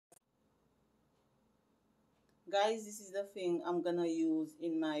Guys, this is the thing I'm gonna use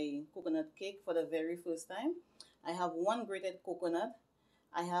in my coconut cake for the very first time. I have one grated coconut.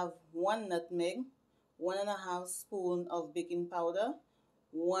 I have one nutmeg, 1.5 spoon of baking powder,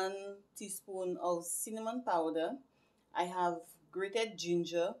 1 teaspoon of cinnamon powder. I have grated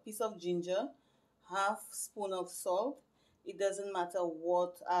ginger, piece of ginger, half spoon of salt. It doesn't matter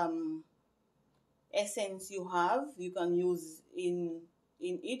what essence you have. You can use in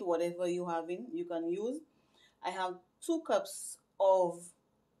it, whatever you have in, you can use. I have 2 cups of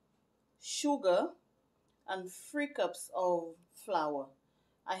sugar and 3 cups of flour.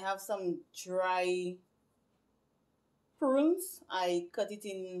 I have some dry prunes. I cut it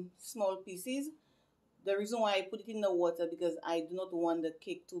in small pieces. The reason why I put it in the water because I do not want the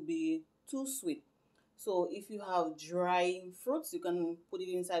cake to be too sweet. So if you have dry fruits, you can put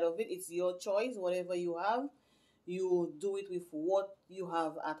it inside of it. It's your choice. Whatever you have, you do it with what you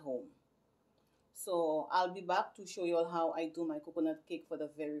have at home. So I'll be back to show you all how I do my coconut cake for the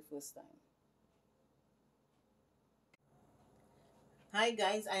very first time. Hi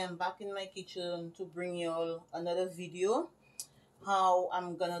guys, I am back in my kitchen to bring you all another video how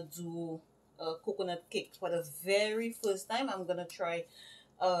I'm gonna do a coconut cake for the very first time. I'm gonna try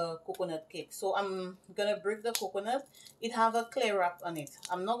a coconut cake. So I'm gonna break the coconut. It have a clear wrap on it.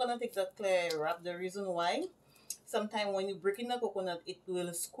 I'm not gonna take the clear wrap. The reason why, sometimes when you break in the coconut, it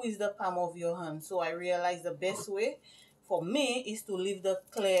will squeeze the palm of your hand. So I realized the best way for me is to leave the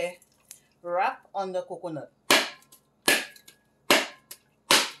clear wrap on the coconut.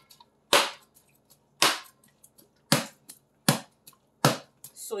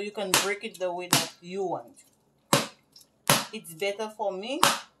 So you can break it the way that you want. It's better for me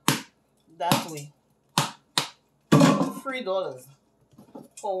that way. $3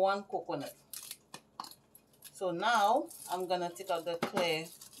 for 1 coconut. So now I'm gonna take out the clear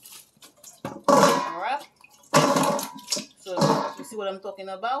wrap. So you see what I'm talking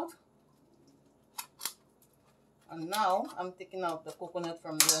about? And now I'm taking out the coconut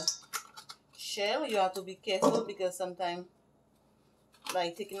from the shell. You have to be careful because sometimes,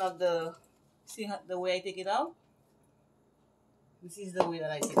 like taking out the, see the way I take it out? This is the way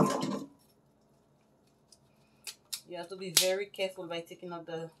that I take it out. You have to be very careful by taking out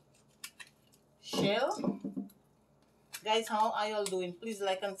the shell. Guys, how are y'all doing? Please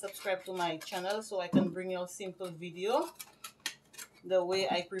like and subscribe to my channel so I can bring you a simple video the way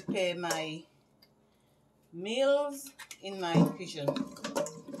I prepare my meals in my kitchen.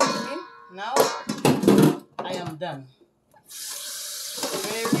 Okay, now I am done.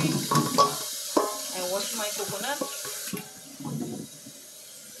 I wash my coconut.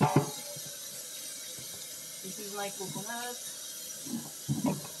 This is my coconut.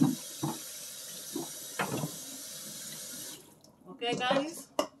 Okay guys,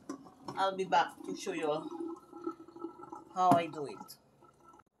 I'll be back to show you all how I do it.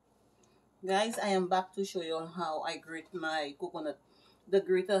 Guys, I am back to show you all how I grate my coconut. The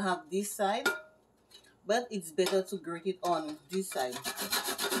grater have this side, but it's better to grate it on this side.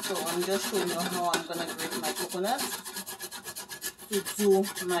 So I'm just showing you how I'm gonna grate my coconut to do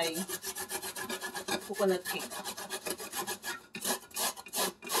my coconut cake.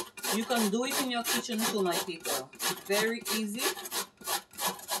 You can do it in your kitchen too, my people. It's very easy.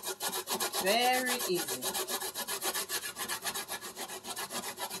 Very easy.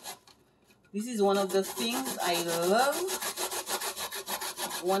 This is one of the things I love.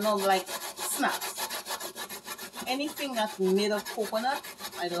 One of like snacks. Anything that's made of coconut,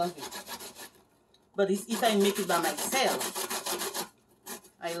 I love it. But if I make it by myself,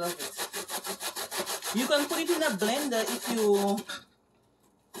 I love it. You can put it in a blender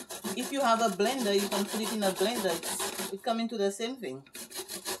if you have a blender, you can put it in a blender. It comes into the same thing.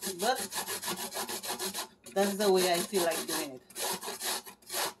 But that's the way I feel like doing it.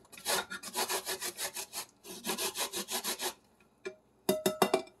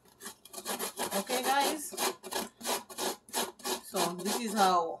 Okay guys, so this is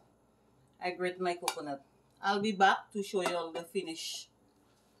how I grate my coconut. I'll be back to show you all the finish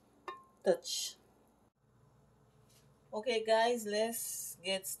touch. Okay guys, let's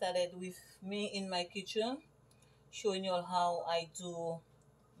get started with me in my kitchen, showing you all how I do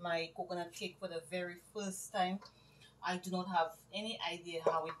my coconut cake for the very first time. I do not have any idea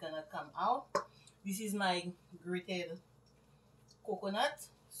how it's gonna come out. This is my grated coconut.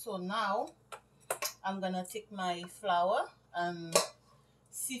 So now I'm gonna take my flour and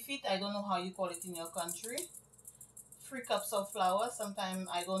sieve it. I don't know how you call it in your country. 3 cups of flour. Sometimes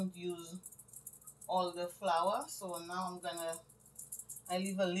I don't use all the flour, so now I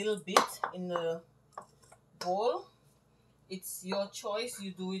leave a little bit in the bowl. It's your choice.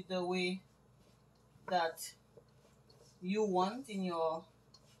 You do it the way that you want in your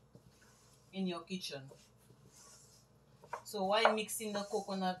kitchen. So while mixing the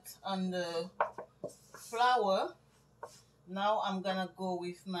coconut and the flour, now I'm gonna go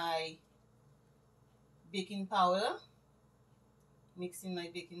with my baking powder, mixing my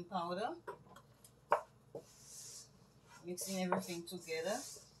baking powder, mixing everything together.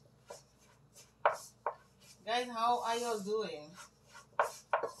 Guys, how are y'all doing?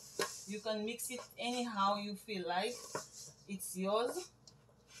 You can mix it anyhow you feel like. It's yours.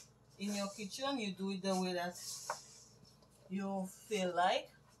 In your kitchen, you do it the way that you feel like.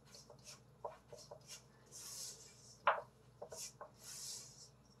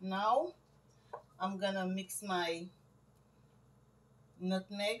 Now I'm gonna mix my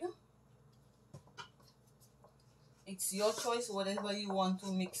nutmeg. It's your choice. Whatever you want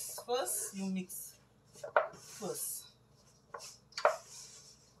to mix first, you mix first.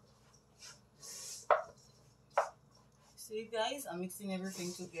 See guys, I'm mixing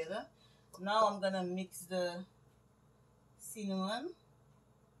everything together. Now I'm gonna mix the cinnamon.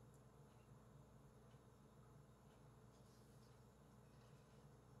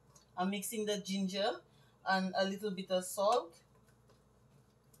 I'm mixing the ginger and a little bit of salt.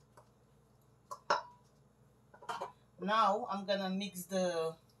 Now I'm gonna mix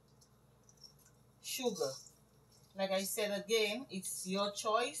the sugar. Like I said again, it's your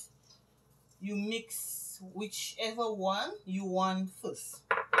choice. You mix whichever one you want first.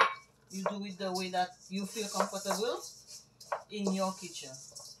 You do it the way that you feel comfortable in your kitchen.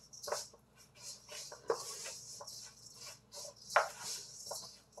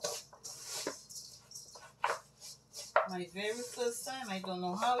 My very first time, I don't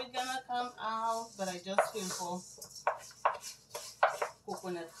know how it's gonna come out, but I just feel for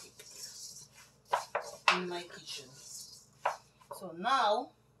coconut cake in my kitchen. So now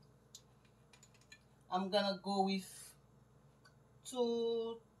I'm gonna go with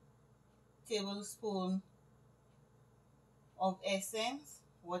 2 tablespoons of essence.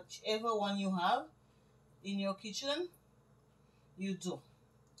 Whichever one you have in your kitchen, you do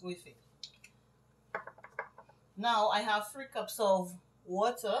with it. Now I have 3 cups of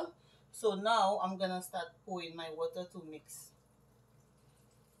water. So now I'm gonna start pouring my water to mix.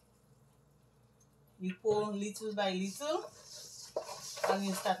 You pour little by little and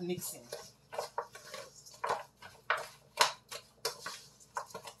you start mixing.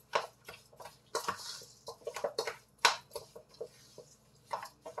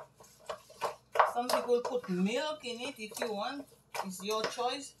 Some people put milk in it if you want. It's your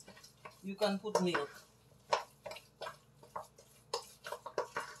choice. You can put milk.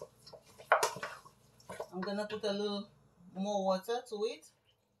 I'm gonna put a little more water to it.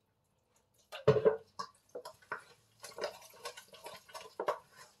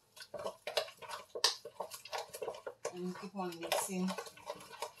 And keep on mixing.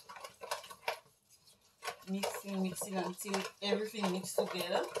 Mixing until everything mixes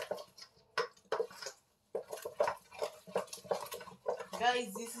together.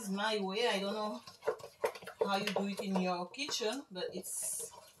 Guys, this is my way. I don't know how you do it in your kitchen, but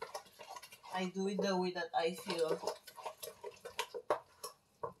I do it the way that I feel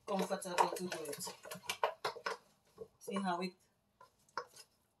comfortable to do it. See how it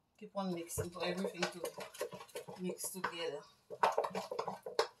keep on mixing for everything to mix together.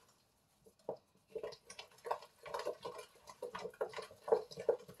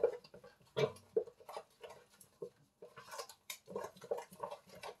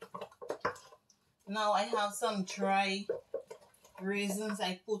 Now I have some dry raisins.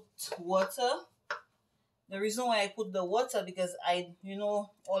 I put water. The reason why I put the water because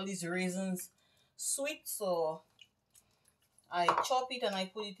all these raisins sweet, so I chop it and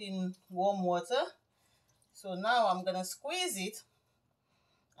I put it in warm water. So now I'm gonna squeeze it.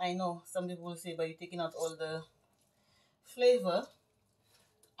 I know some people will say, but you're taking out all the flavor.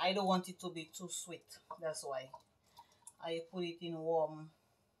 I don't want it to be too sweet. That's why I put it in warm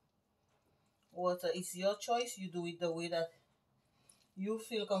water. It's your choice. You do it the way that you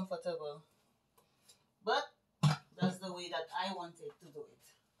feel comfortable. But that's the way that I wanted to do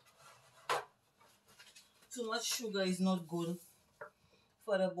it. Too much sugar is not good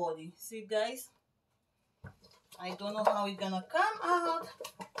for the body. See guys, I don't know how it's gonna come out,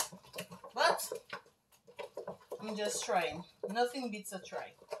 but I'm just trying. Nothing beats a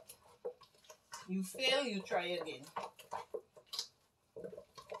try. You fail, you try again.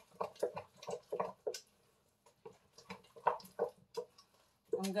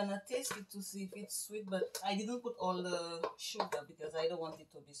 I'm gonna taste it to see if it's sweet, but I didn't put all the sugar because I don't want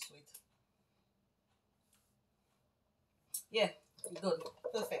it to be sweet. Yeah, good,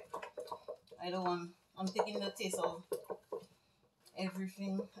 perfect. I'm taking the taste of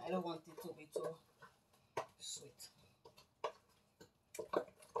everything. I don't want it to be too sweet.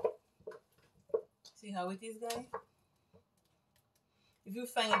 See how it is, guys? If you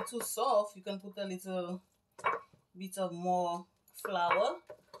find it too soft, you can put a little bit of more flour.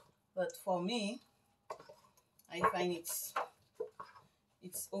 But for me, I find it's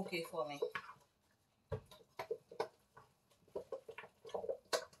okay for me.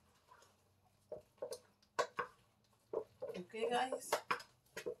 Okay, guys,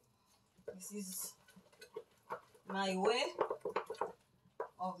 this is my way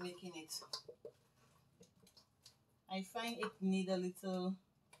of making it. I find it need a little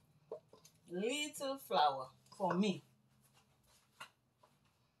flour for me.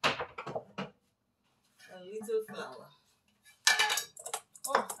 A little flour.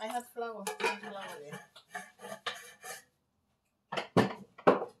 Oh, I had flour. There.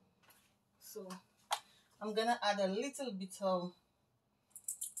 So I'm gonna add a little bit of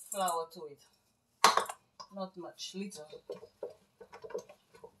flour to it. Not much, little.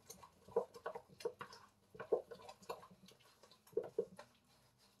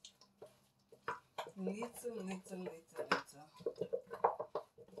 Little.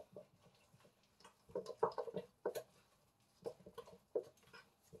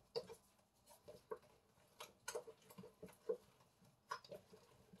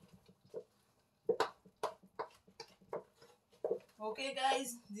 Okay,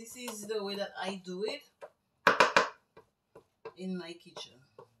 guys, this is the way that I do it in my kitchen.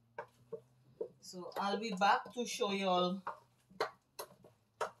 So I'll be back to show you all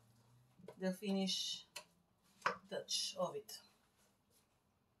the finished touch of it.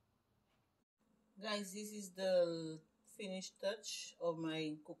 Guys, this is the finished touch of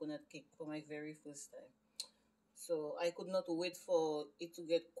my coconut cake for my very first time. So I could not wait for it to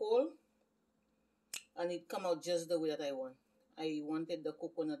get cold and it come out just the way that I want. I wanted the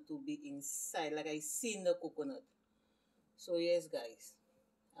coconut to be inside, like I seen the coconut. So yes, guys,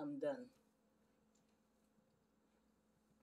 I'm done.